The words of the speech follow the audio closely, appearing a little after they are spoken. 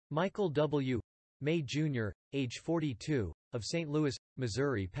Michael W. May Jr., age 42, of St. Louis,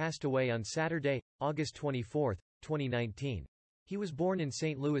 Missouri, passed away on Saturday, August 24, 2019. He was born in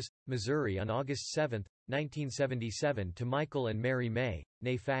St. Louis, Missouri on August 7, 1977 to Michael and Mary May,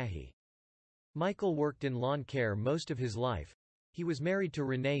 née Fahey. Michael worked in lawn care most of his life. He was married to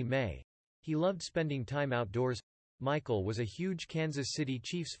Renee May. He loved spending time outdoors. Michael was a huge Kansas City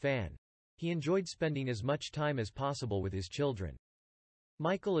Chiefs fan. He enjoyed spending as much time as possible with his children.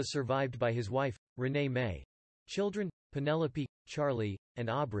 Michael is survived by his wife, Renee May. Children, Penelope, Charlie,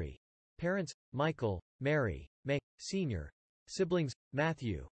 and Aubrey. Parents, Michael, Mary May, Sr. Siblings,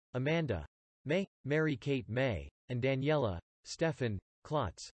 Matthew, Amanda May, Mary Kate May, and Daniela, Stephan,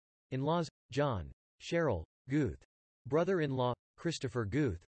 Klotz. In-laws, John, Cheryl, Guth. Brother-in-law, Christopher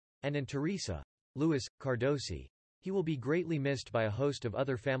Guth. And Teresa, Louis, Cardosi. He will be greatly missed by a host of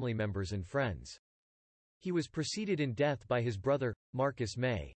other family members and friends. He was preceded in death by his brother, Marcus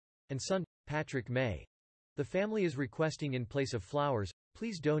May, and son, Patrick May. The family is requesting, in place of flowers,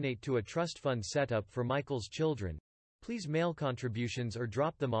 please donate to a trust fund set up for Michael's children. Please mail contributions or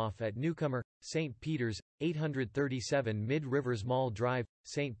drop them off at Newcomer, St. Peters, 837 Mid-Rivers Mall Drive,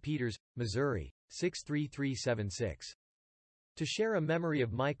 St. Peters, Missouri, 63376. To share a memory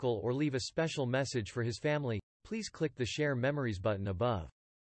of Michael or leave a special message for his family, please click the Share Memories button above.